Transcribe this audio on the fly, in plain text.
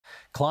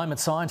Climate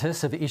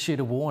scientists have issued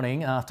a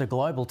warning after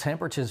global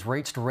temperatures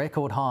reached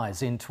record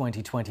highs in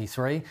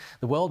 2023.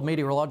 The World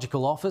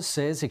Meteorological Office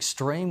says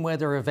extreme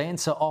weather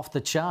events are off the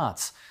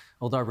charts,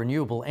 although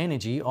renewable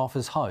energy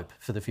offers hope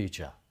for the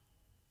future.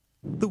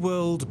 The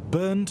world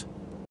burned,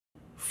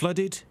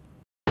 flooded,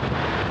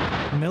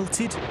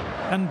 melted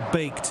and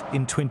baked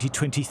in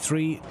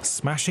 2023,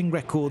 smashing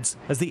records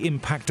as the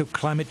impact of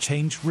climate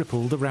change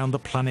rippled around the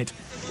planet.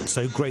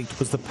 So great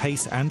was the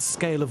pace and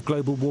scale of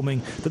global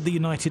warming that the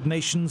United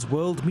Nations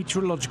World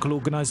Meteorological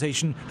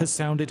Organization has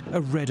sounded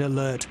a red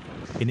alert.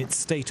 In its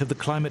State of the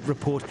Climate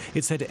report,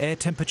 it said air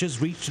temperatures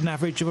reached an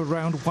average of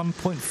around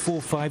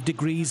 1.45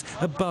 degrees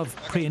above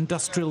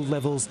pre-industrial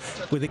levels,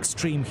 with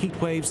extreme heat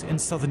waves in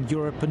southern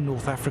Europe and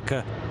North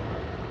Africa.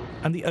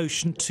 And the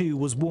ocean too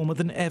was warmer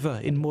than ever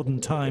in modern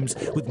times,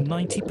 with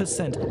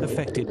 90%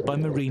 affected by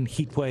marine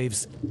heat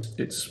waves.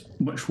 It's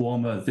much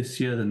warmer this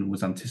year than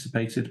was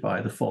anticipated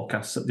by the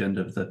forecasts at the end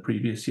of the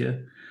previous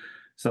year.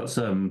 So that's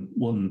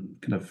one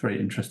kind of very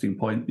interesting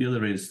point. The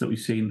other is that we've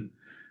seen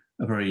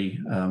a very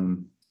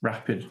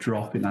rapid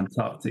drop in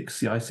Antarctic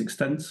sea ice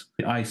extent.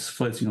 The ice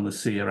floating on the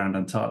sea around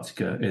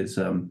Antarctica is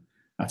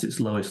at its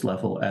lowest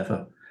level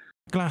ever.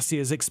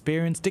 Glaciers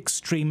experienced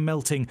extreme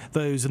melting.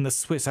 Those in the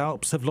Swiss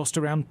Alps have lost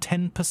around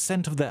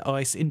 10% of their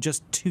ice in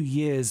just 2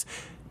 years.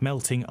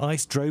 Melting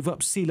ice drove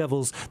up sea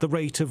levels. The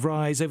rate of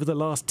rise over the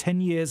last 10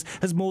 years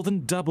has more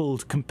than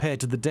doubled compared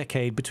to the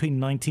decade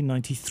between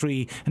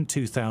 1993 and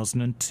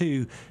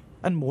 2002.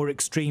 And more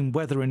extreme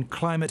weather and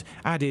climate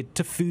added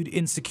to food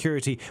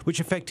insecurity, which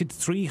affected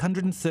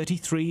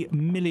 333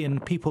 million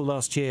people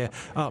last year,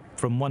 up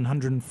from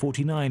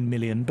 149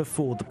 million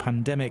before the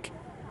pandemic.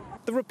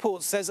 The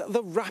report says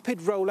the rapid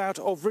rollout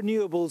of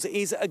renewables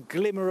is a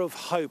glimmer of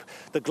hope.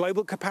 The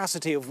global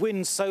capacity of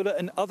wind, solar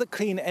and other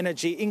clean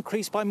energy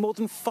increased by more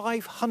than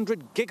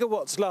 500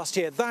 gigawatts last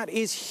year. That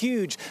is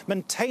huge.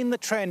 Maintain the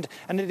trend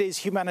and it is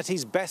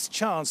humanity's best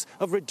chance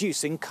of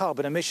reducing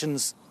carbon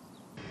emissions.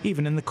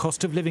 Even in the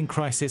cost of living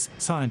crisis,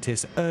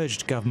 scientists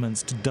urged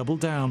governments to double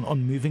down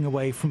on moving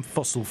away from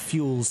fossil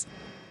fuels.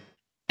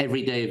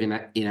 Every day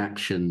of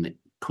inaction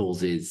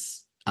causes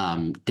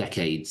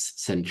decades,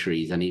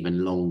 centuries, and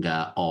even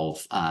longer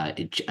of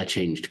a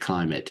changed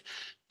climate.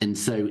 And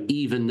so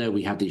even though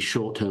we have these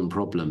short-term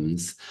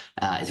problems,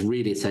 it's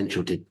really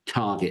essential to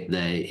target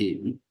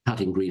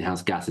cutting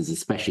greenhouse gases,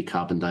 especially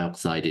carbon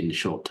dioxide, in the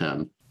short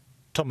term.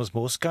 Thomas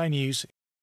Moore, Sky News.